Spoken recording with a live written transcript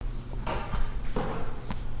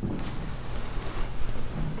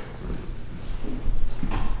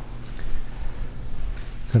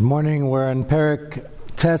Good morning. We're in Perek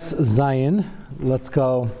Tes Zayin. Let's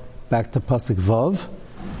go back to Pasuk Vav.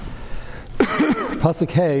 Pasuk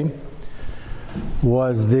Hey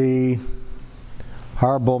was the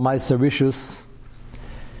horrible Maisa Rishus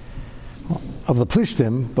of the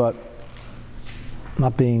Plishtim, but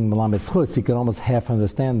not being Melamed Chutz, you can almost half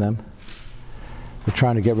understand them. They're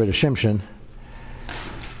trying to get rid of Shimshon.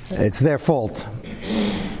 It's their fault.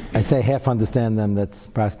 I say half understand them, that's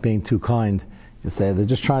perhaps being too kind. You say they're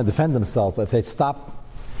just trying to defend themselves. If they stop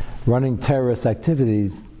running terrorist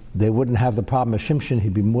activities, they wouldn't have the problem of Shimshon.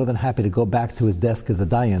 He'd be more than happy to go back to his desk as a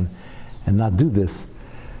dayan and not do this.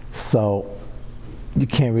 So you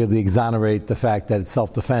can't really exonerate the fact that it's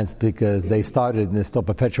self-defense because they started and they're still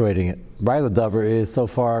perpetuating it. Riley Dover is so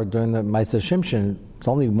far during the Maisa Shimshon, it's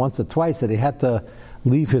only once or twice that he had to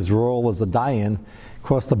leave his role as a dayan,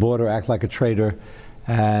 cross the border, act like a traitor,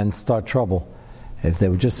 and start trouble. If they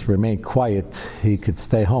would just remain quiet, he could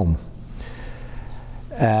stay home.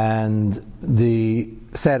 And the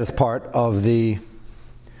saddest part of the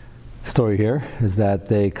story here is that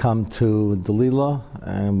they come to Delilah,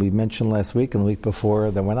 and we mentioned last week and the week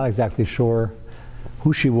before that we're not exactly sure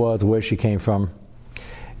who she was, where she came from.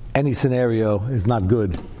 Any scenario is not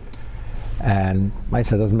good. And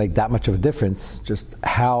Maisa doesn't make that much of a difference. Just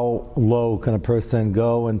how low can a person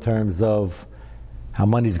go in terms of how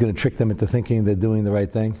money's going to trick them into thinking they're doing the right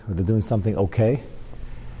thing or they're doing something okay.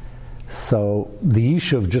 So the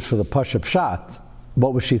Yishuv, just for the Pashup shot,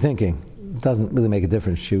 what was she thinking? It doesn't really make a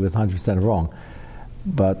difference. She was 100% wrong.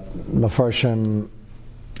 But Mefarshim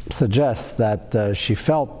suggests that she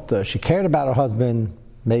felt she cared about her husband.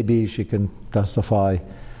 Maybe she can justify.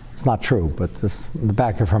 It's not true, but just in the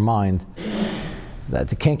back of her mind that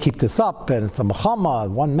they can't keep this up, and it's a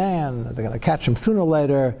Muhammad, one man. They're going to catch him sooner or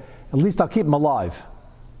later. At least I'll keep him alive.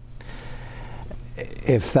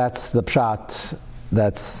 If that's the pshat,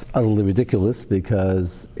 that's utterly ridiculous,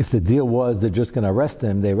 because if the deal was they're just going to arrest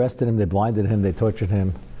him, they arrested him, they blinded him, they tortured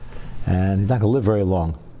him, and he's not going to live very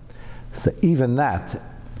long. So even that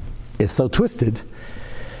is so twisted.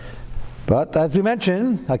 But as we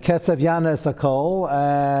mentioned, HaKesev Yanes Hakol,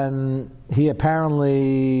 and he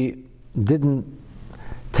apparently didn't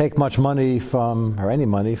take much money from, or any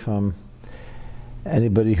money from,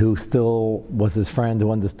 anybody who still was his friend,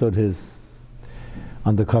 who understood his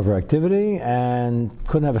undercover activity and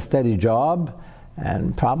couldn't have a steady job,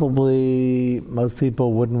 and probably most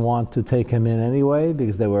people wouldn't want to take him in anyway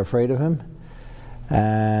because they were afraid of him.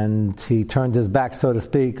 And he turned his back, so to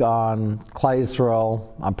speak, on Klal Yisrael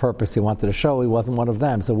on purpose. He wanted to show he wasn't one of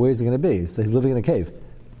them. So where's he going to be? So he's living in a cave.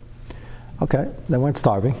 Okay, they weren't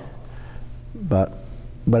starving, but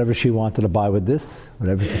whatever she wanted to buy with this,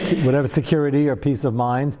 whatever security or peace of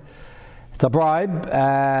mind, it's a bribe,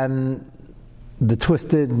 and the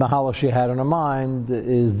twisted mahalach she had on her mind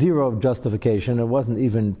is zero justification. It wasn't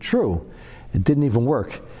even true. It didn't even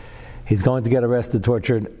work. He's going to get arrested,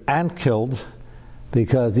 tortured, and killed,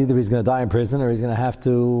 because either he's going to die in prison or he's going to have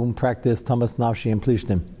to practice Tamas Nafshi and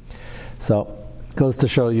Plishtim. So it goes to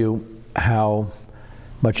show you how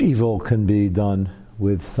much evil can be done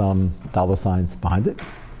with some dollar signs behind it,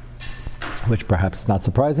 which perhaps is not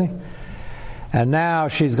surprising. And now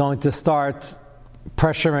she's going to start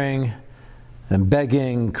pressuring and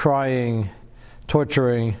begging, crying,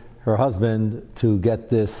 torturing her husband to get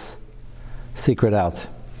this secret out.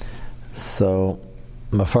 So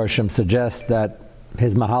Mefarshim suggests that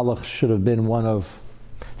his mahalach should have been one of,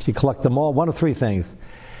 if you collect them all, one of three things.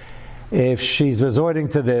 If she's resorting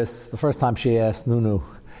to this, the first time she asked Nunu,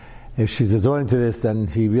 if she's resorting to this and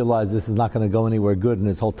he realized this is not going to go anywhere good and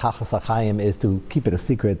his whole tachas hachayim is to keep it a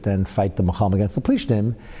secret and fight the Muhammad against the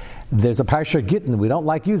Plishtim, there's a parasha gittin. We don't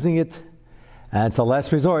like using it, and it's a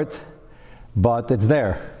last resort, but it's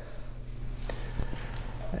there.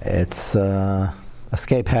 It's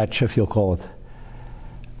escape hatch, if you'll call it.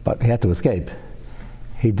 But he had to escape.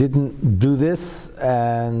 He didn't do this,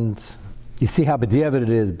 and you see how b'diavad it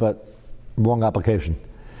is, but wrong application.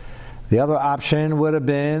 The other option would have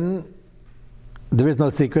been, there is no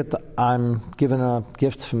secret. I'm given a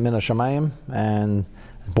gift from Min HaShamayim, and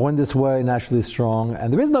born this way, naturally strong,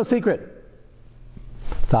 and there is no secret.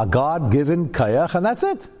 It's our God-given kayach, and that's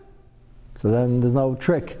it. So then there's no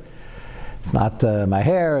trick. It's not my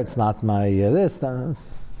hair, it's not my this.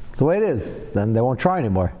 It's the way it is. Then they won't try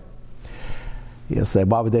anymore. You'll say,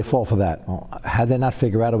 why would they fall for that? Well, had they not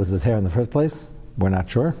figured out it was his hair in the first place? We're not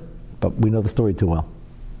sure, but we know the story too well.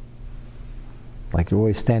 Like you're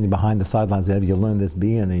always standing behind the sidelines whenever you learn this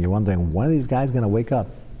being, and you're wondering, when are these guys going to wake up?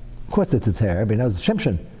 Of course it's his hair. Everybody knows it's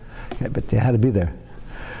Shimshon. Yeah, but they had to be there.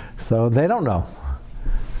 So they don't know.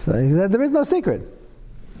 So he said, there is no secret.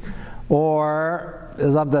 Or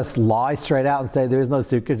Islam just lie straight out and say there is no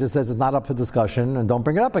secret, just says it's not up for discussion and don't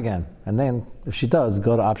bring it up again. And then, if she does,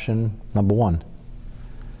 go to option number 1.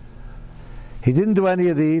 He didn't do any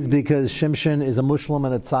of these because Shimshon is a Muslim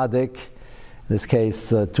and a tzaddik. In this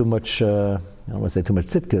case, too much, I don't want to say too much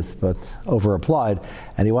tzidkus, but over-applied.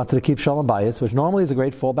 And he wanted to keep Shalom Bayis, which normally is a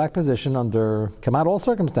great fallback position under Kamat all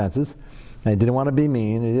circumstances. And he didn't want to be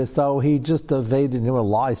mean, so he just evaded, he didn't want to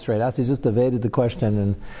lie straight out, so he just evaded the question,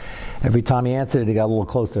 and every time he answered it, he got a little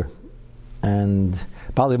closer. And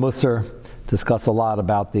Bali Musar discussed a lot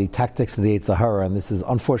about the tactics of the Yetzer Hara, and this is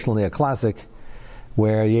unfortunately a classic,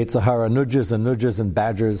 where Yetzer Hara nudges and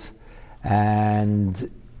badgers,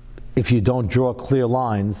 and if you don't draw clear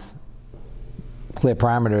lines, clear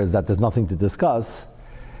parameters that there's nothing to discuss,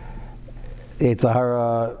 Yetzer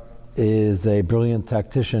Hara is a brilliant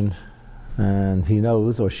tactician, and he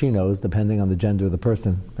knows, or she knows, depending on the gender of the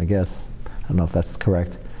person, I guess. I don't know if that's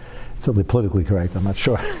correct. It's certainly politically correct, I'm not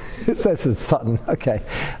sure. It says it's Sutton. Okay,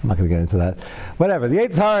 I'm not going to get into that. Whatever, the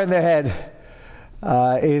Yetzer Hara in their head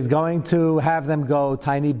is going to have them go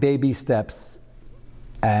tiny baby steps,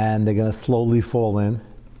 and they're going to slowly fall in.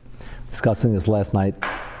 Discussing this last night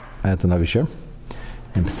at the Novishir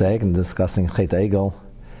in Pesach, and discussing Chet Egel.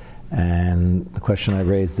 And the question I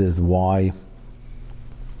raised is, why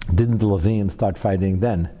didn't the Levim start fighting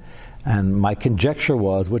then? And my conjecture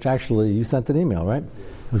was, which actually you sent an email, right?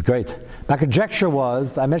 It was great. My conjecture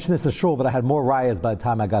was, I mentioned this in shul, but I had more rayas by the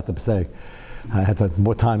time I got to Pesach. I had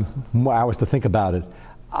more hours to think about it.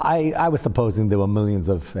 I was supposing there were millions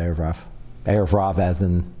of Erev Rav. Erev Rav as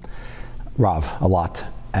in Rav, a lot.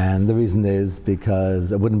 And the reason is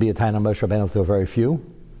because it wouldn't be a time on Moshe Rabbeinu if there were very few.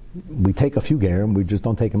 We take a few Gerim, we just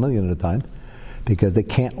don't take a million at a time, because they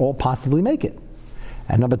can't all possibly make it.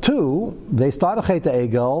 And number 2, they started Chet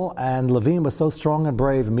Egel, and Levim was so strong and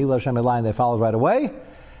brave, and Mila Hashem Elai, and they followed right away.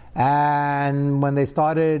 And when they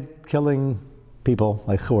started killing people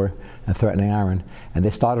like Chur and threatening Aaron, and they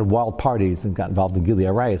started wild parties and got involved in Gilead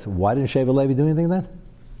riots, why didn't Sheva Levi do anything then?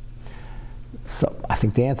 So I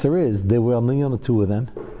think the answer is there were 1 million or 2 of them,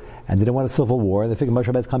 and they didn't want a civil war. They figured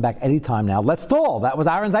Moshe Rabbeinu's come back any time now. Let's stall. That was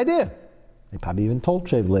Aaron's idea. They probably even told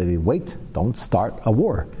Sheva Levi, wait, don't start a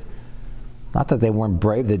war. Not that they weren't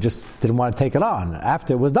brave, they just didn't want to take it on.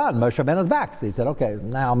 After it was done, Moshe Rabbeinu's back. So he said, okay,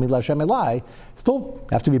 now Mila Hashem Elai, still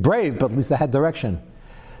have to be brave, but at least they had direction.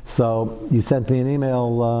 So you sent me an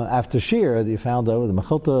email after Shir that you found over the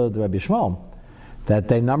Mechilta, the Rabbi Shmuel, that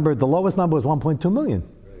they numbered, the lowest number was 1.2 million.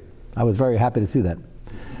 I was very happy to see that.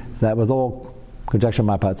 So that was all conjecture on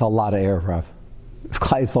my part. It's a lot of Erev Rav. If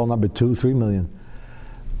Klai Yisrael number 2, 3 million,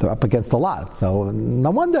 they're up against a lot. So no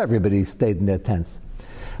wonder everybody stayed in their tents.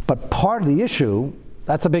 But part of the issue,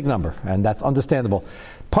 that's a big number, and that's understandable.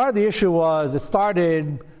 Part of the issue was, it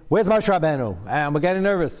started, where's Moshe Rabbeinu? And we're getting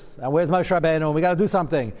nervous. And where's Moshe Rabbeinu? And we got to do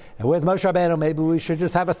something. And where's Moshe Rabbeinu? Maybe we should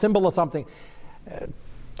just have a symbol or something.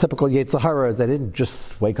 Typical Yetzer Hara is they didn't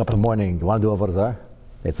just wake up in the morning, you want to do Avodah Zarah?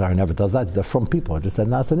 Yetzer Hara never does that. They're from people. It just said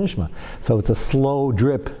Nasa Nishma. So it's a slow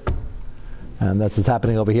drip. And that's what's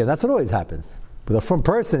happening over here. That's what always happens. With a from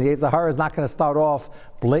person, the Yetzer Hara is not going to start off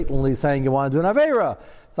blatantly saying you want to do an Aveira.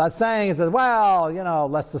 So it's saying, it says, well,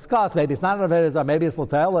 let's discuss. Maybe it's not an Aveira, or maybe it's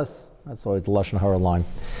L'Te'elis. That's always the Lashon Hara line.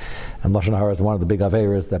 And Lashon Hara is one of the big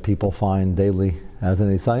Aveiras that people find daily as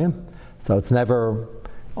an Isayim. So it's never,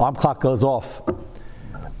 alarm clock goes off.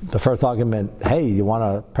 The first argument, hey, you want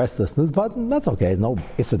to press the snooze button? That's okay. There's no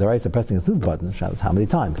Issa D'Oraisa pressing a snooze button. How many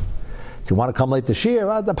times? So you want to come late to Shir?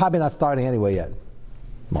 Well, they're probably not starting anyway yet.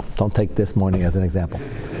 Well, don't take this morning as an example.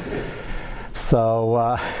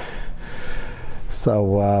 So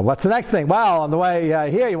what's the next thing? Well, on the way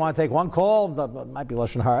here, you want to take one call. It might be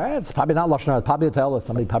Lashon Hara. It's probably not Lashon Hara. It's probably L'Te'elis.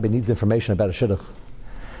 Somebody probably needs information about a Shidduch,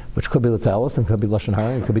 which could be L'Te'elis and could be Lashon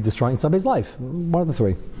Hara. It could be destroying somebody's life. One of the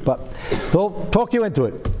 3. But they'll talk you into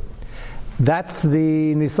it. That's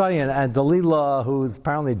the Nisayan. And Delilah, who's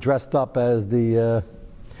apparently dressed up as the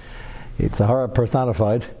Yetzer Hara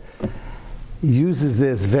personified, uses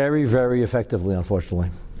this very, very effectively,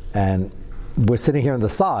 unfortunately. And we're sitting here on the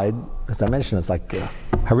side, as I mentioned, it's like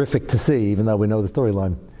horrific to see, even though we know the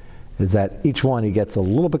storyline, is that each one he gets a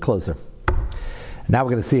little bit closer. Now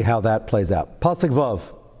we're going to see how that plays out. Pasuk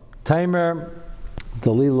Vav, Tamer,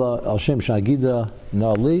 Delilah, Al Shem Shagida,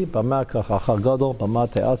 Nali, Bama Kachacha Gadol, Bama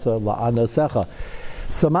Te'asa La'anosecha.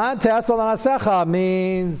 So Man Te'asa La'anosecha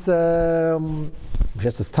means,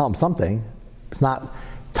 just to tell him something. It's not,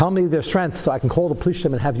 tell me their strength so I can call the police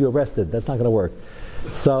and have you arrested. That's not going to work.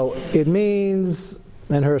 So it means,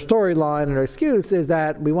 and her storyline and her excuse is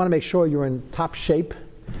that we want to make sure you're in top shape,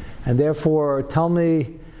 and therefore tell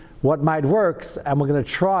me what might work, and we're going to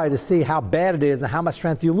try to see how bad it is and how much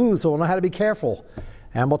strength you lose, so we'll know how to be careful.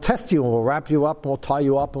 and we'll test you, and we'll wrap you up, and we'll tie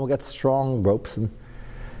you up, and we'll get strong ropes. And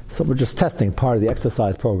so we're just testing, part of the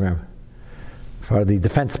exercise program, part of the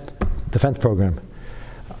defense program.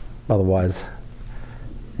 Otherwise,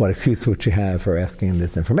 what excuse would you have for asking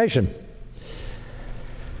this information?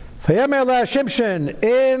 Vayomer la Shimshon,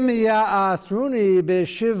 im ya'asruni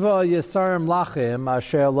b'shiva yisarim lachim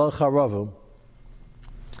asher lo charavu.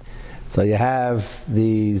 So you have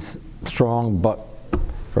these strong but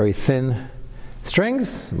very thin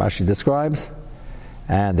strings, Rashi describes,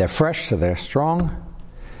 and they're fresh, so they're strong.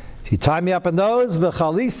 If you tie me up in those,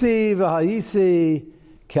 v'chalisi v'hayisi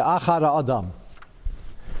ke'achad ha'adam.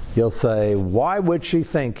 You'll say, why would she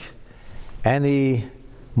think any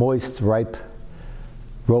moist, ripe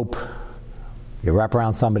rope, you wrap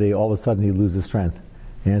around somebody, all of a sudden he loses strength?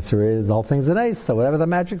 The answer is, the whole thing's an ace, so whatever the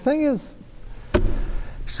magic thing is,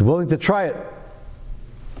 she's willing to try it.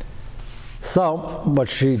 So, what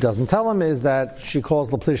she doesn't tell him is that she calls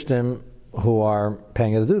the plishtim who are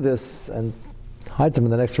paying her to do this and hides him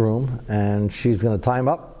in the next room, and she's going to tie him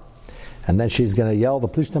up, and then she's going to yell, the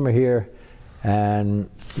plishtim are here, and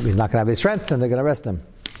he's not going to have any strength, and they're going to arrest him.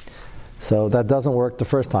 So that doesn't work the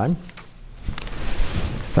first time.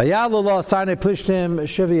 They bring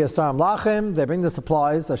the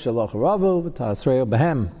supplies.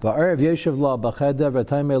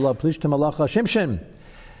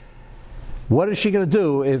 What is she going to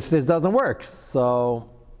do if this doesn't work? So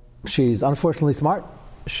she's unfortunately smart.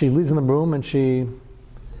 She leaves in the room and she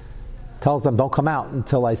tells them, don't come out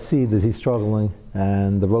until I see that he's struggling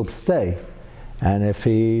and the ropes stay. And if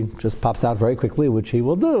he just pops out very quickly, which he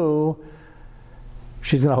will do,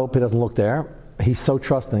 she's going to hope he doesn't look there. He's so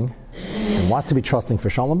trusting and wants to be trusting for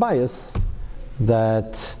Shalom Bayis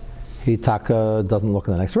that he doesn't look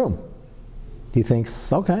in the next room. He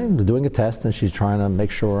thinks, okay, they're doing a test and she's trying to make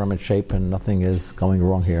sure I'm in shape and nothing is going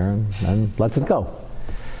wrong here, and lets it go.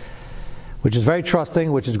 Which is very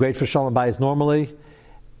trusting, which is great for Shalom Bayis. Normally,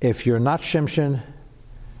 if you're not Shimshon,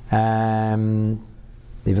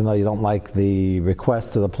 even though you don't like the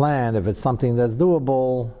request to the plan, if it's something that's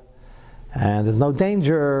doable and there's no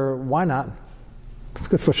danger, why not? It's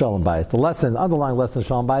good for Shalom Bayis. The underlying lesson of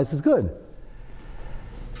Shalom Bayis is good.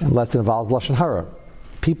 Unless it involves Lashon Hara.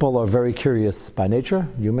 People are very curious by nature,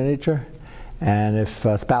 human nature, and if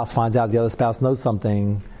a spouse finds out the other spouse knows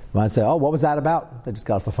something, they might say, oh, what was that about? They just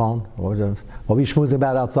got off the phone. What were you schmoozing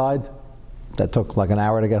about outside? That took like an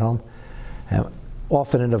hour to get home. And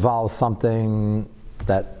often it involves something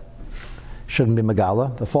that shouldn't be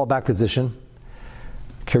Megala. The fallback position.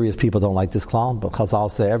 Curious people don't like this klal, but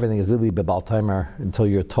Chazal say everything is really bebal timer until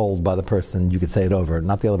you're told by the person you could say it over,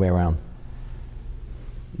 not the other way around.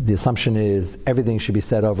 The assumption is everything should be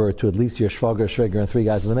said over to at least your shvager, shviger, and 3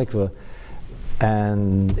 guys in the mikveh.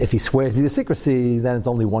 And if he swears to the secrecy, then it's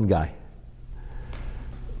only 1 guy.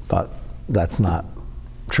 But that's not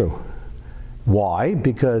true. Why?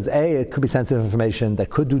 Because A, it could be sensitive information that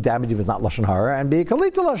could do damage if it's not Lashon Hara, and B, it could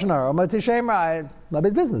lead to Lashon Hara, or Shemra, not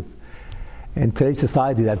his business. In today's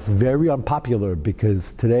society, that's very unpopular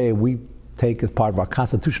because today we take as part of our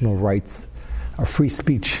constitutional rights our free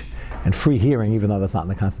speech and free hearing, even though that's not in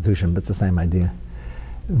the Constitution, but it's the same idea.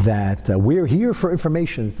 That we're here for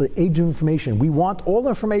information. It's the age of information. We want all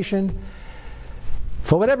information.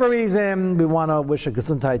 For whatever reason, we want to wish a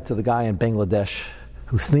gesundheit to the guy in Bangladesh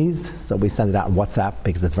who sneezed, so we send it out on WhatsApp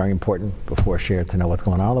because it's very important before share to know what's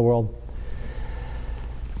going on in the world.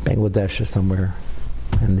 Bangladesh is somewhere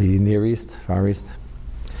in the Near East, Far East,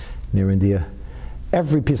 near India.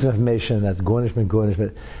 Every piece of information that's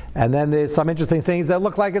garnishment. And then there's some interesting things that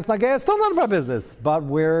look like it's like, it's still none of our business, but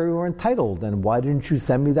we're entitled. And why didn't you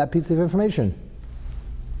send me that piece of information?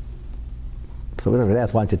 So we don't even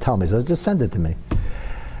ask, why don't you tell me? So just send it to me.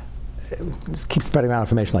 Just keep spreading around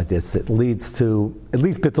information like this. It leads to at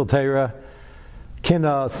least Bittul Teira,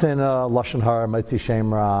 Kina, Sina, Lashon Hara, Maitzi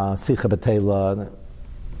Shemra, Sicha B'Teila.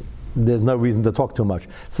 There's no reason to talk too much.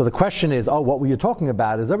 So the question is, what were you talking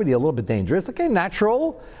about is already a little bit dangerous. Okay,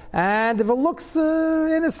 natural. And if it looks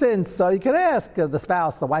innocent, so you can ask the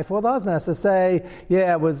spouse, the wife or the husband has to say,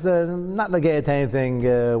 yeah, it was not negated to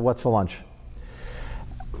anything, what's for lunch?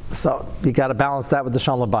 So you got to balance that with the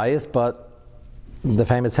Shalom Bayis, but the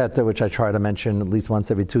famous heter, which I try to mention at least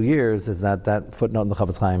once every 2 years, is that footnote in the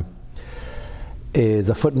Chavetz Chaim is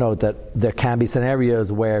a footnote that there can be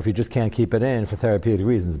scenarios where if you just can't keep it in for therapeutic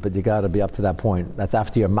reasons, but you got to be up to that point. That's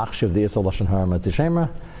after your machshav, the Yisrael Lashon Hara Matzah Shemra,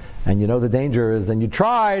 and you know the dangers, and you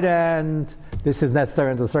tried, and this is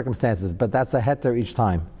necessary under the circumstances, but that's a heter each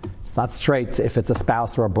time. It's not straight if it's a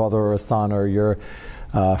spouse or a brother or a son or your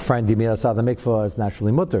friend you meet outside the mikvah, it's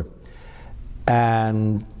naturally mutter.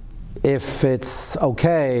 And if it's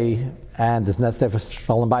okay and it's necessary for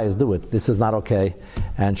Shalom Bayis, do it. This is not okay.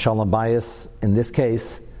 And Shalom Bayis, in this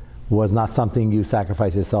case, was not something you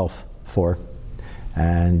sacrifice yourself for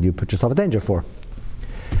and you put yourself in danger for.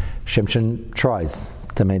 Shimshon tries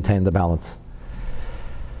to maintain the balance.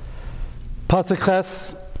 Pasuk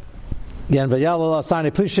Ches, Yen v'yalel asani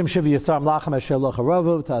plishtim shiv yisar mlachem asher lo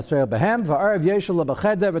charavu ta'asrei behem v'arav yeshel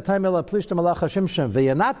lebacheder v'taimel plishtim malacha shimshon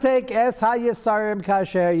v'yanatek es hayisarim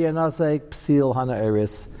kasher yenasek psil hana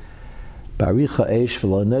eris baricha eish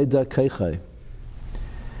v'lo neida keichai.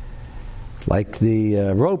 Like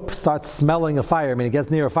the rope starts smelling a fire. I mean, it gets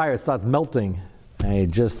near a fire, it starts melting, and he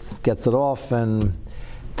just gets it off and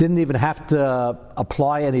didn't even have to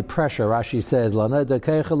apply any pressure. Rashi says, "Lo neida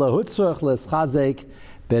keichai lo hutzruch leschazek."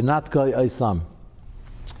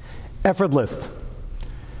 Effortless.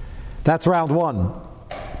 That's round one.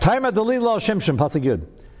 Taima delilo shimshon pasuk yud.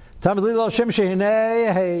 Taima delilo shimshon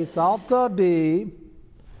hinei hey salta bi.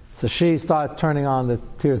 So she starts turning on the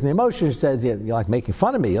tears and the emotion. She says, "You're like making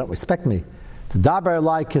fun of me. You don't respect me." To daber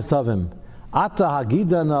like kisavim. Ata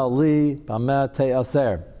hagidana li b'ameh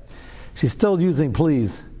te'aser. She's still using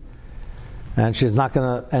please, and she's not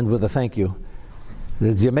going to end with a thank you.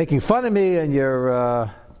 You're making fun of me, and you're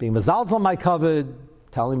being mezalzel my covered,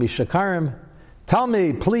 telling me shakarim. Tell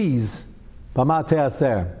me, please, b'ameh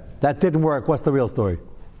te'aser. That didn't work. What's the real story?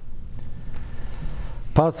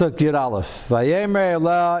 Pasuk Yud Aleph. Vayemer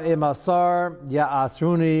ela im asar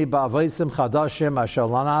ya'asruni ba'avaisim chadashim asher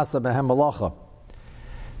lanasa behem malacha.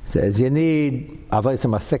 Says you need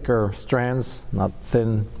avaisim, a thicker strands, not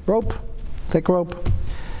thin rope, thick rope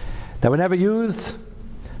that were never used.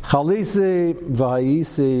 Chalisi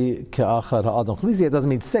v'hayisi ke'achad ha'adam. Chalisi, it doesn't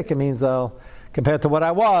mean sick. It means compared to what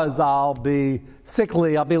I was, I'll be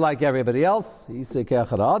sickly. I'll be like everybody else. Ha'yisi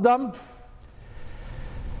ke'achad ha'adam.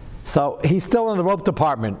 So he's still in the rope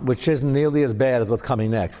department, which isn't nearly as bad as what's coming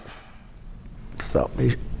next. So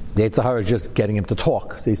the Yetzer Hara is just getting him to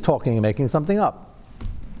talk. So he's talking and making something up.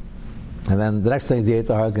 And then the next thing is the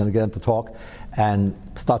Yetzer Hara is going to get him to talk and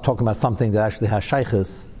start talking about something that actually has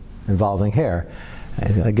shaykhus involving hair. And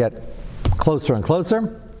he's going to get closer and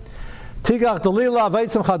closer. Tigach delila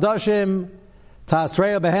veisim chadashim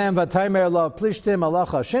ta'asreya behem v'taimer lo plishtim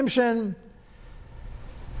alacha shimshin.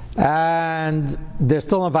 And they're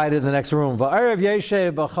still invited in the next room. V'arav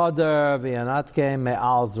yeshe b'chadar v'yanatke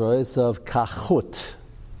me'al zroisav kachut.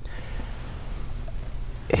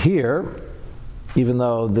 Here, even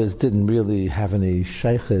though this didn't really have any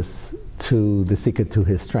shaykhis to the secret to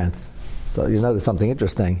his strength. So you notice something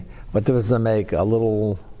interesting. What does it make? A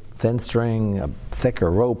little thin string, a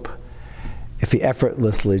thicker rope. If he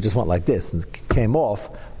effortlessly just went like this and came off,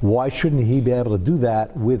 why shouldn't he be able to do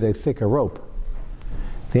that with a thicker rope?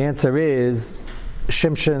 The answer is,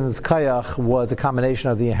 Shimshon's kayach was a combination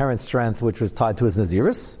of the inherent strength which was tied to his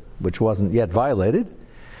naziris, which wasn't yet violated,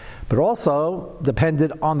 but also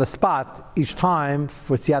depended on the spot each time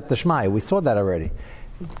for siyat d'shmai. We saw that already.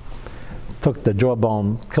 Took the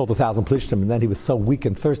jawbone, killed 1,000 plishtim, and then he was so weak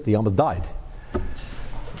and thirsty, he almost died.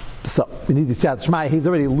 So we need the siyat d'shmai. He's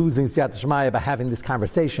already losing siyat d'shmai by having this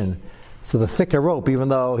conversation. So the thicker rope, even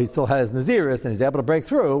though he still has naziris and he's able to break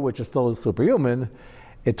through, which is still superhuman,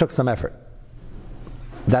 it took some effort.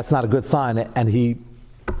 That's not a good sign, and he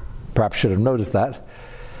perhaps should have noticed that.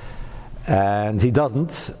 And he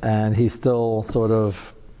doesn't, and he's still sort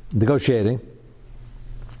of negotiating.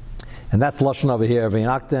 And that's Lashon over here.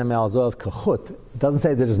 V'yanaktem al-zov kachut. It doesn't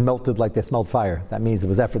say they just melted like they smelled fire. That means it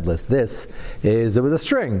was effortless. This is, it was a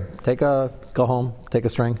string. Go home, take a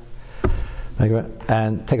string,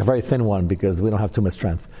 and take a very thin one because we don't have too much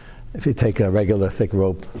strength. If you take a regular thick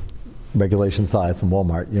rope, regulation size from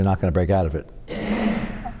Walmart, you're not going to break out of it.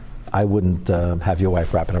 I wouldn't have your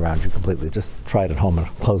wife wrap it around you completely. Just try it at home and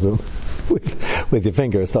close it with your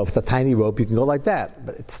fingers. So if it's a tiny rope, you can go like that.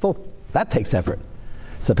 But it's still, that takes effort.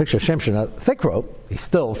 So picture Shimshon, a thick rope. He's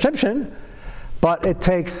still Shimshon, but it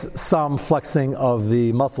takes some flexing of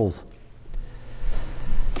the muscles.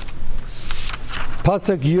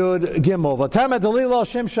 Pasuk Yud Gimel. V'tama delilo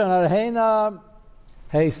Shimshon adheina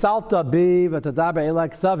hey salta bi v'tadaber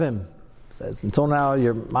elak savim. Says, until now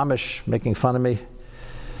you're mamish making fun of me,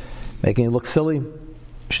 making it look silly.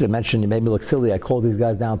 I should have mentioned you made me look silly. I called these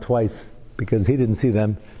guys down twice because he didn't see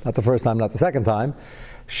them. Not the first time, not the second time.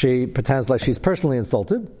 She pretends like she's personally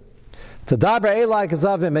insulted. Tadaber elak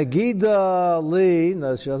zavim megida li.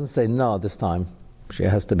 No, she doesn't say no this time. She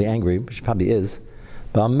has to be angry, but she probably is.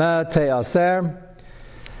 B'ameh te'aser.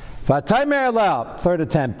 V'ataymer la. Third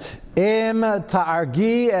attempt. Im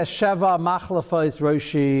ta'argi es sheva machlafos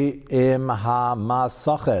roshi im ha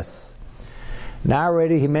masaches. Now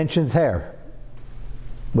already he mentions hair.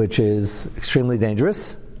 which is extremely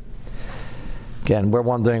dangerous. Again, we're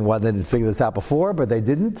wondering why they didn't figure this out before, but they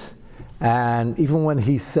didn't. And even when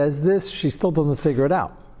he says this, she still doesn't figure it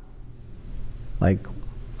out. Like,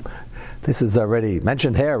 this is already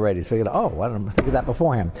mentioned hair already. He's figured, why didn't I think of that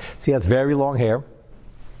beforehand? So he has very long hair,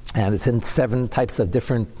 and it's in 7 types of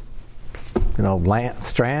different,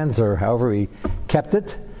 strands, or however he kept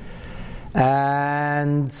it.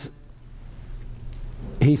 And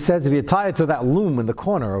he says if you tie it to that loom in the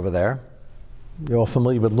corner over there, you're all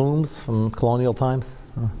familiar with looms from colonial times?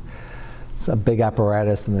 It's a big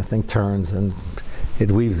apparatus, and the thing turns and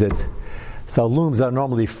it weaves it. So looms are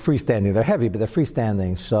normally freestanding. They're heavy, but they're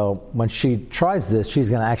freestanding. So when she tries this, she's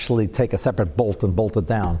going to actually take a separate bolt and bolt it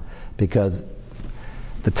down, because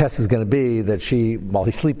the test is going to be that she, while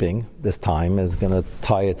he's sleeping this time, is going to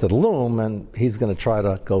tie it to the loom, and he's going to try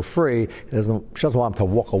to go free. She doesn't want him to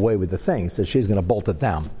walk away with the thing, so she's going to bolt it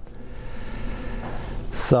down.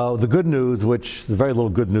 So the good news, which is very little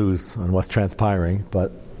good news on what's transpiring,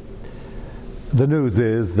 but the news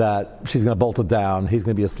is that she's going to bolt it down, he's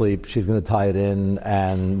going to be asleep, she's going to tie it in,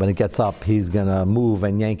 and when it gets up, he's going to move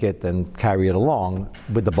and yank it and carry it along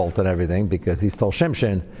with the bolt and everything, because he's still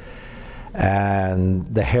shimshin, and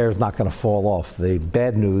the hair is not going to fall off. The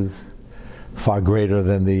bad news, far greater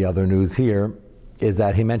than the other news here, is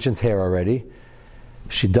that he mentions hair already.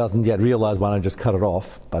 She doesn't yet realize why not just cut it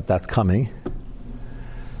off, but that's coming.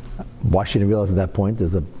 Why she didn't realize at that point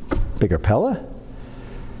there's a bigger pella.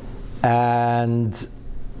 And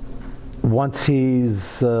once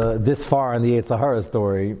he's this far in the Yetzer Hara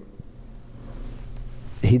story,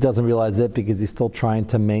 he doesn't realize it because he's still trying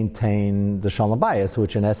to maintain the Shalom Bayis,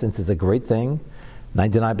 which in essence is a great thing,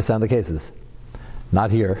 99% of the cases. Not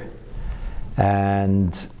here.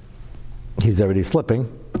 And he's already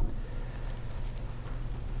slipping.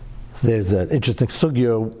 There's an interesting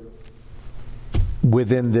sugya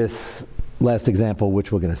within this last example,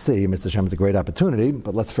 which we're going to see. Mr. Shem is a great opportunity,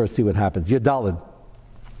 but let's first see what happens. Yadalid.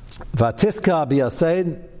 Vatiska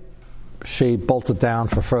biyaseid. She bolts it down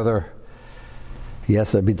for further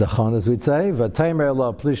bitachon, as we'd say. Vataymer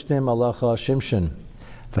la plishtim alecha shimshin.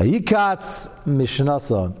 Vayikatz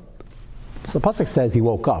mishnasa. So the pasuk says he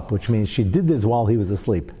woke up, which means she did this while he was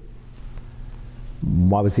asleep.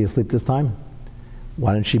 Why was he asleep this time?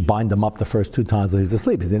 Why didn't she bind him up the first 2 times while he was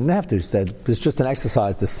asleep? He didn't have to. She said, it's just an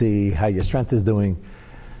exercise to see how your strength is doing,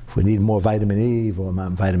 if we need more vitamin E or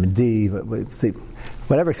vitamin D. See,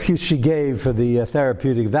 whatever excuse she gave for the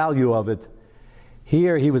therapeutic value of it.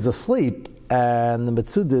 Here he was asleep, and the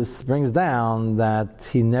Metsudis brings down that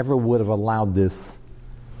he never would have allowed this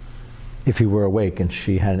if he were awake, and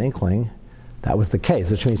she had an inkling that was the case,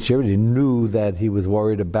 which means she already knew that he was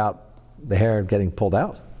worried about the hair getting pulled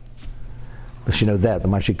out. But she knew that,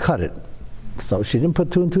 then why she cut it? So she didn't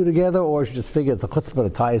put 2 and 2 together, or she just figured it's a chutzpah to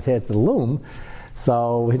tie his hair to the loom,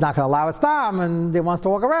 so he's not going to allow it stam, and he wants to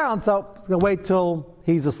walk around, so he's going to wait till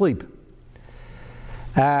he's asleep.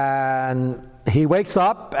 And he wakes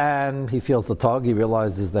up, and he feels the tug. He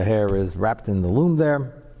realizes the hair is wrapped in the loom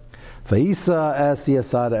there. He takes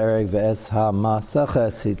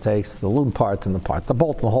the loom part and the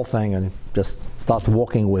bolt and the whole thing, and just starts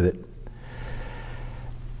walking with it.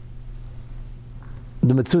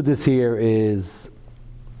 The Metsudis here is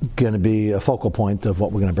going to be a focal point of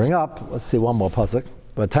what we're going to bring up. Let's see one more pasuk.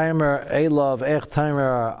 V'taymer elav ech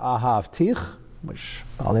taymer ahav tich, which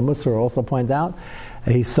Ali Musar also pointed out.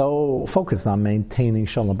 He's so focused on maintaining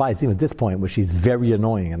Shalom Bayis, even at this point, which he's very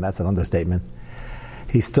annoying, and that's an understatement.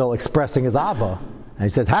 He's still expressing his Ava. And he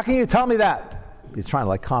says, how can you tell me that? He's trying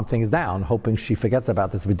to calm things down, hoping she forgets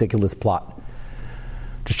about this ridiculous plot.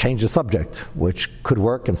 Just change the subject, which could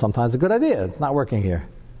work and sometimes a good idea. It's not working here.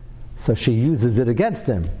 So she uses it against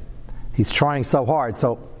him. He's trying so hard.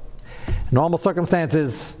 So in normal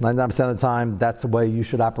circumstances, 99% of the time, that's the way you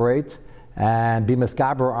should operate. And be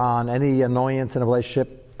misgaber on any annoyance in a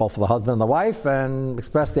relationship, both for the husband and the wife, and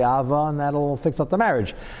express the ava, and that'll fix up the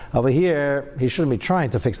marriage. Over here, he shouldn't be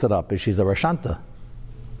trying to fix it up, because she's a Rashanta.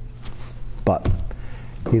 But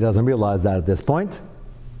he doesn't realize that at this point.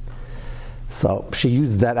 So she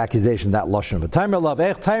used that accusation, that lashon.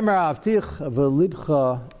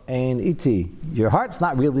 Your heart's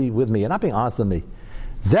not really with me. You're not being honest with me.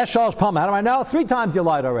 How do I know? 3 times you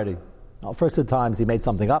lied already. Well, first 2 times he made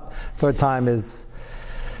something up. 3rd time is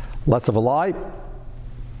less of a lie.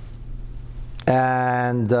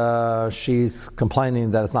 And she's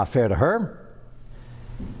complaining that it's not fair to her.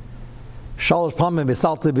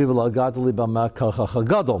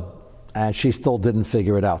 And she still didn't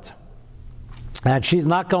figure it out. And she's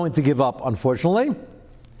not going to give up, unfortunately.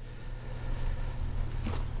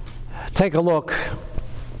 Take a look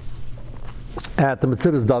at the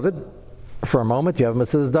Metzudas David for a moment. You have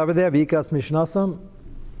Metzudas David there, V'ikas Mishnasam.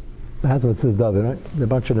 That's what Metzudas David, right? There are a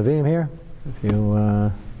bunch of Nevi'im here. If you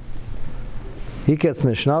V'ikas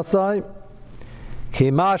Mishnasai.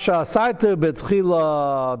 Kimasha Saitu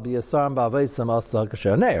B'tchila B'yasam B'aveisam Asa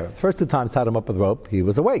Kasher Neir. First 2 times tied him up with rope, he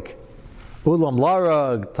was awake. Ulam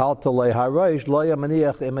Larag Talta Le Haraish Loya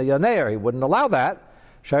Maniach Ima Yaneir. He wouldn't allow that.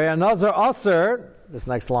 Shariah Nazar Aser. This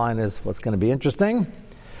next line is what's going to be interesting.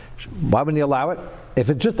 Why wouldn't he allow it? If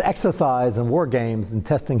it's just exercise and war games and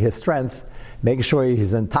testing his strength, making sure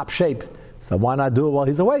he's in top shape, so why not do it while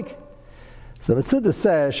he's awake? So Metzudas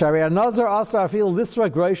says, Shariah Nazar Asar Fil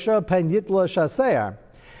Lisra Groisha Pen Yitla Shaseir.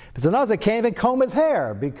 But the Nazar can't even comb his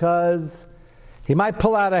hair because he might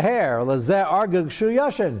pull out a hair. Lazeh Argug Shu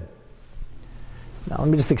Yashin. Now let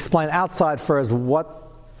me just explain outside first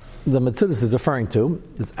what the Metzudas is referring to.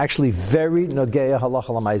 It's actually very Nogeya Halacha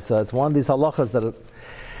L'Maisa. It's one of these halachas that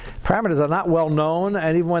parameters are not well known,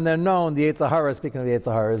 and even when they're known, the Yetzer Hara, speaking of the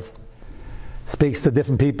Yetzer Haras, speaks to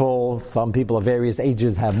different people. Some people of various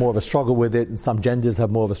ages have more of a struggle with it, and some genders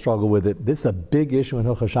have more of a struggle with it. This is a big issue in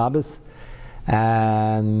Hilchos Shabbos,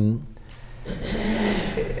 and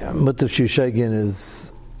Mutav Shushagin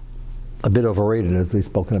is a bit overrated, as we've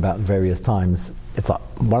spoken about in various times. It's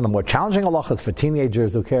one of the more challenging halachas for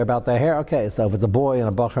teenagers who care about their hair. Okay, so if it's a boy and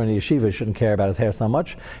a bacher in the yeshiva, shouldn't care about his hair so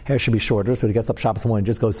much. Hair should be shorter, so he gets up Shabbos morning,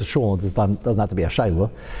 just goes to shul, and doesn't have to be a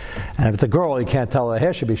shayla. And if it's a girl, you can't tell her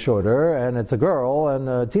hair should be shorter, and it's a girl, and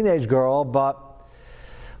a teenage girl, but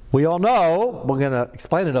we all know, we're going to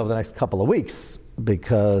explain it over the next couple of weeks,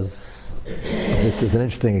 because this is an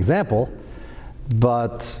interesting example,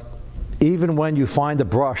 but even when you find a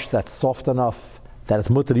brush that's soft enough that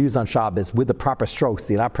it's mutter to use on Shabbos with the proper strokes,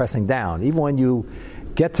 you're not pressing down. Even when you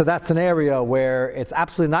get to that scenario where it's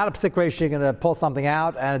absolutely not a psik ratio, you're going to pull something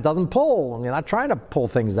out and it doesn't pull, and you're not trying to pull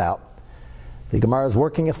things out. The Gemara's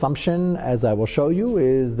working assumption, as I will show you,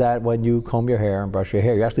 is that when you comb your hair and brush your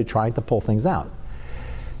hair, you're actually trying to pull things out.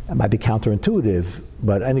 It might be counterintuitive,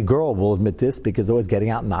 but any girl will admit this because they're always getting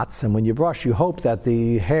out knots, and when you brush, you hope that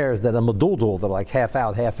the hairs that are meduldul, that are like half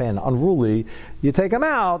out, half in, unruly, you take them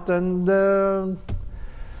out and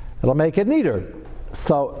it'll make it neater.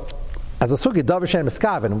 So, as a sugi, Davar Shem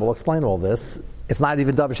Miskaven, and we'll explain all this, it's not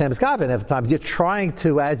even Davar Shem Miskaven. At times you're trying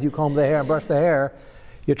to, as you comb the hair and brush the hair,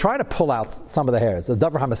 you're trying to pull out some of the hairs, the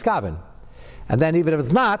Davar HaMiskaven. And then even if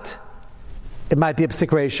it's not, it might be a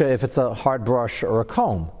psik ratio if it's a hard brush or a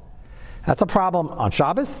comb. That's a problem on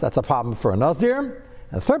Shabbos. That's a problem for a Nazir.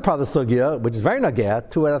 And the third part of the sugya, which is very nagea,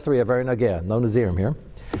 2 out of 3 are very nagea, no Nazirim here,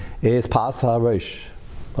 is Pas HaRosh,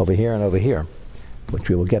 over here and over here, which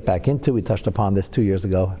we will get back into. We touched upon this 2 years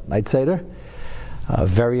ago, Night Seder. A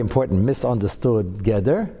very important misunderstood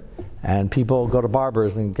geder, and people go to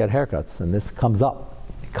barbers and get haircuts, and this comes up.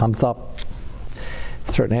 It comes up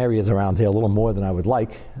certain areas around here a little more than I would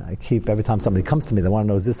like. Every time somebody comes to me, they want to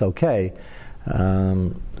know, is this okay?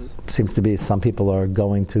 Seems to be some people are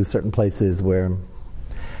going to certain places where,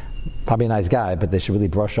 probably a nice guy, but they should really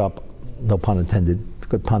brush up, no pun intended,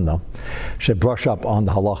 good pun though, should brush up on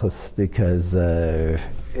the halachas, because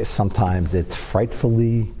sometimes it's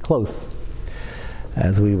frightfully close,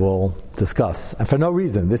 as we will discuss. And for no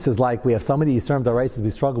reason. This is like, we have so many Yisrael D'Oraisa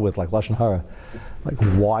we struggle with, like Lashon Hara. Like,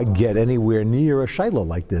 why get anywhere near a shayla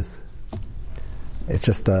like this? It's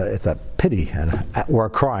just it's a pity or a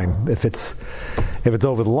crime if it's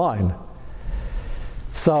over the line.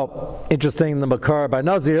 So interesting, the Makar by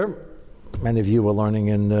Nazir. Many of you were learning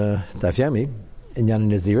in Daf Yomi in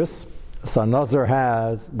Yan Naziris. So Nazir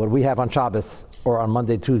has what we have on Shabbos or on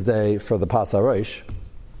Monday, Tuesday for the Pas HaRosh,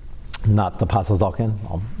 not the Pas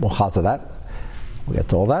HaZaken. We'll chazah that. We'll get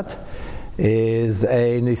to all that. Is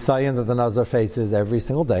a nisayon that the Nazir faces every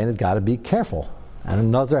single day, and he's got to be careful. And a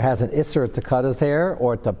Nazir has an isser to cut his hair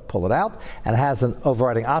or to pull it out, and has an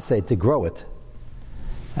overriding asay to grow it.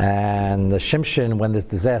 And the Shimshin, when this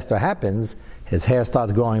disaster happens, his hair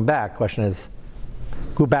starts growing back. Question is,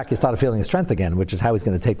 grew back, he started feeling his strength again, which is how he's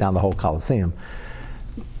going to take down the whole Colosseum.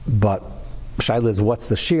 But Shaila is, what's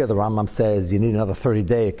the shear? The Rambam says you need another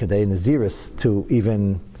 30-day Kedei Naziris to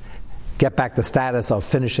even get back the status of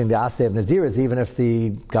finishing the Aseh of Naziris, even if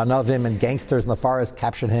the Ganavim and gangsters in the forest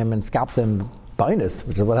captured him and scalped him b'inus,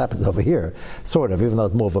 which is what happens over here, sort of, even though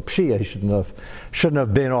it's more of a pshia, he shouldn't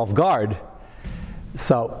have been off guard.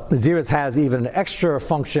 So Naziris has even an extra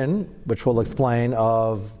function, which we'll explain,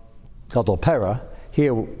 of Gadol Pera.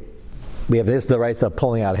 Here we have this deraisa of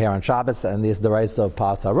pulling out hair on Shabbos, and this deraisa of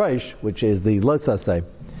Pas HaRosh, which is the Losaseh.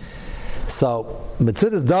 So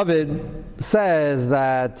Metzudas David says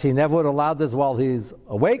that he never would allow this while he's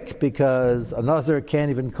awake, because a Nazir can't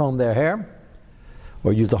even comb their hair.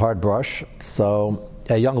 or use a hard brush. So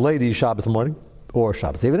a young lady, Shabbos morning, or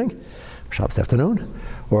Shabbos evening, or Shabbos afternoon,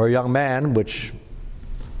 or a young man, which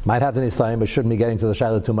might have the nisayon, but shouldn't be getting to the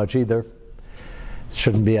shayla too much either.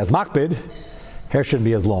 Shouldn't be as makbid. Hair shouldn't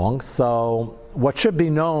be as long. So what should be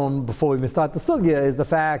known before we even start the sugya is the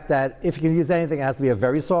fact that if you can use anything, it has to be a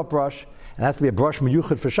very soft brush. It has to be a brush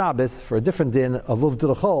miyuchad for Shabbos, for a different din of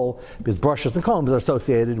uvdil, because brushes and combs are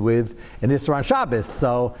associated with an Isser on Shabbos.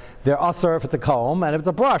 So they're usher if it's a comb, and if it's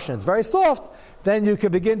a brush and it's very soft, then you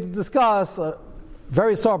can begin to discuss a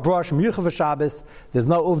very soft brush miyuchad for Shabbos. There's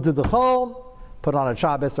no uvdil, put on a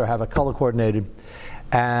Shabbos or have it color coordinated,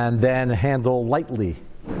 and then handle lightly.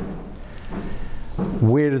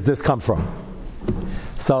 Where does this come from?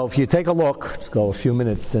 So if you take a look, let's go a few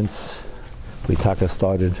minutes since we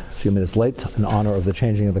started a few minutes late in honor of the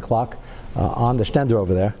changing of the clock. On the stender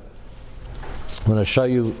over there, I'm going to show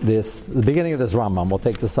you this, the beginning of this Rambam. We'll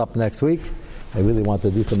take this up next week. I really want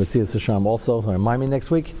to do some Mesilas Yesharim also, so remind me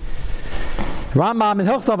next week. Rambam in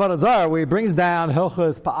Hilchos Avodah Zarah, where he brings down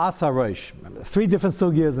Hilchos Pa'as HaRosh. 3 different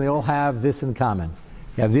sugyas, and they all have this in common.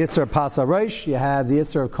 You have the Isser of Pa'as HaRosh, you have the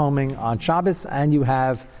Isser of combing on Shabbos, and you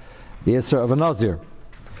have the Isser of a Nazir.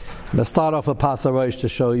 I'm going to start off with Pa'as HaRosh to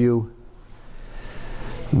show you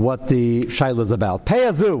what the shayla is about.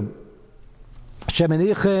 Peyazu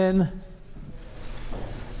Shemenichin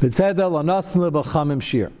B'tzedel Anasnu B'chamim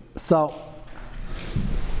Shir. So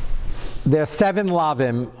there are 7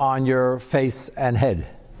 lavim on your face and head.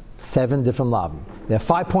 7 different lavim. There are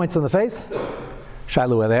 5 points on the face.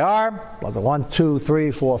 Shayla where they are. Was it 1, 2,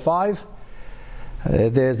 3, 4, 5?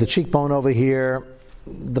 There's the cheekbone over here.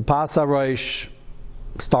 The Pa'as HaRosh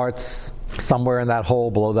starts somewhere in that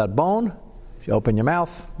hole below that bone. If you open your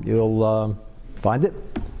mouth, you'll find it.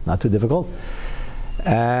 Not too difficult.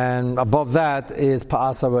 And above that is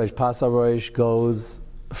Pa'as HaRosh. Pa'as HaRosh goes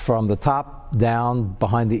from the top down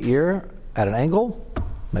behind the ear at an angle.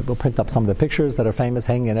 Maybe we'll print up some of the pictures that are famous,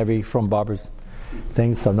 hanging in every from barber's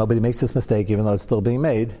thing, so nobody makes this mistake, even though it's still being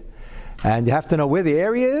made. And you have to know where the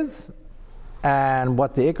area is, and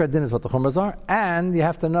what the ikra din is, what the chumras are, and you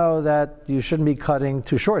have to know that you shouldn't be cutting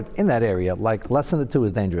too short in that area. Like less than a 2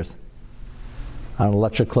 is dangerous on an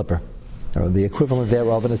electric clipper, or the equivalent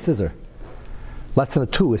thereof in a scissor. Less than a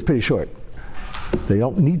 2 is pretty short. So you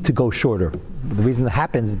don't need to go shorter. The reason it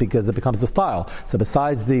happens is because it becomes the style. So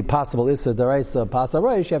besides the possible Issa Daraisa Pa'as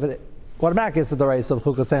HaRosh, you have an automatic Issa Daraisa of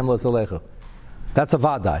Chukasem Lo Salechu. That's a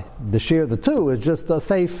vadai. The shear of the 2 is just a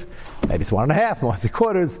safe, maybe it's 1.5,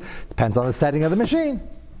 1.75, depends on the setting of the machine.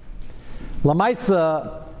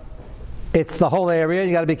 Lamaisa, it's the whole area.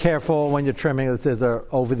 You got to be careful when you're trimming the scissor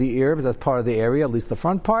over the ear, because that's part of the area, at least the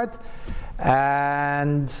front part.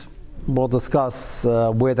 And we'll discuss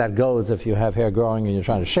where that goes if you have hair growing and you're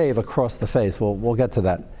trying to shave across the face. We'll get to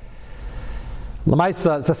that.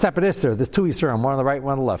 Lamaisa, it's a separate Isser. There's 2 Isserim, one on the right,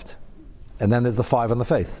 one on the left. And then there's the 5 on the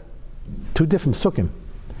face. 2 different sukkim.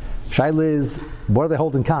 Shaila is, what do they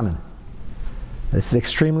hold in common? This is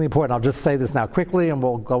extremely important. I'll just say this now quickly and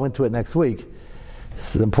we'll go into it next week.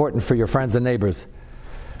 This is important for your friends and neighbors.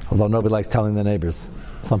 Although nobody likes telling their neighbors.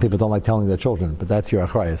 Some people don't like telling their children, but that's your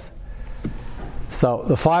achrayas. So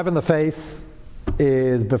the 5 in the face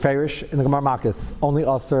is beferish in the Gemara Makis. Only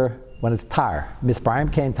usher when it's tar.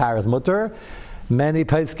 Misbrayim kain tar is mutter. Many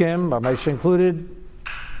peskim, or Moshe included,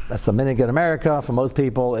 that's the minhag in America for most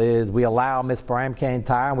people, is we allow misbrayim kain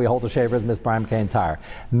tar and we hold the shaver as misbrayim kain tar.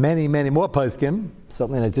 Many, many more poskim,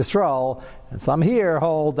 certainly in Yisrael, and some here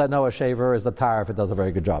hold that no, a shaver is a tar if it does a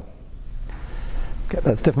very good job. Okay,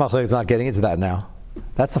 that stiff machlek is not getting into that now.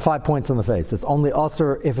 That's the 5 points on the face. It's only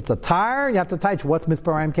usher if it's a tar. You have to touch what's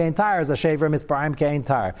misbrayim kain tar. Is a shaver misbrayim kain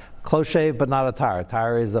tar? Close shave, but not a tar.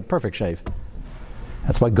 Tar is a perfect shave.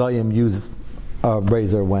 That's why goyim use a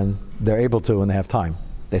razor when they're able to and they have time.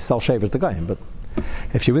 They sell shavers to Goyim, but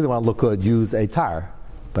if you really want to look good, use a tar.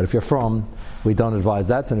 But if you're from, we don't advise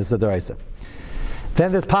that, and it's a deraisa.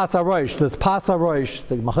 Then there's Pa'as HaRosh. There's Pa'as HaRosh.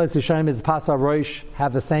 The Machlis Yisharim is Pa'as HaRosh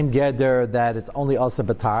have the same geder that it's only also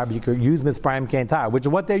batar, but you could use misbrayim kain tar, which is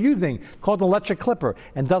what they're using, called an electric clipper,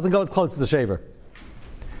 and doesn't go as close as the shaver.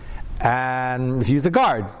 And if you use a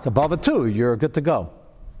guard, it's above a 2, you're good to go.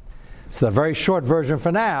 So the very short version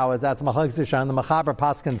for now is that's Machlis Yisharim, the Machaber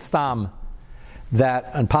Paskin Stam,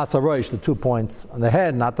 that on Pa'as HaRosh, the 2 points on the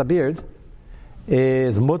head, not the beard,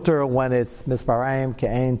 is mutter when it's misbrayim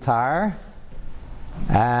kain tar,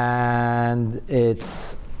 and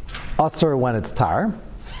it's usher when it's tar,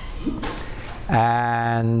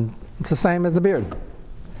 and it's the same as the beard.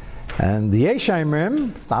 And the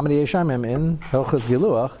Yeshaimrim, Stamadi Yeshaimrim in Hilchos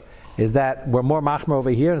Giluach, is that we're more machmer over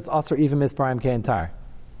here, and it's usher even misbrayim kain tar,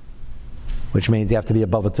 which means you have to be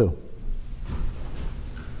above a 2.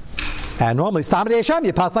 And normally, stam yeshayim,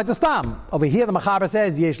 you pass like the stam. Over here, the Machaber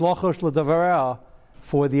says yesh lochush l'davarah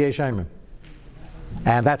for the yeshayim,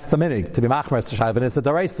 and that's the minig to be machmer shayv and it's a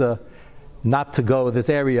daraisa, not to go this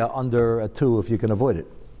area under a 2 if you can avoid it.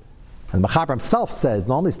 And the Machaber himself says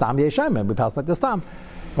normally stam yeshayim, we pass like the stam.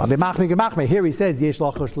 Here he says yesh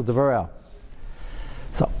lochush l'davarah.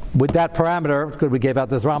 So with that parameter, it's good we gave out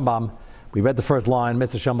this Rambam. We read the first line.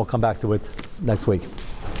 Mitzvah Shem will come back to it next week.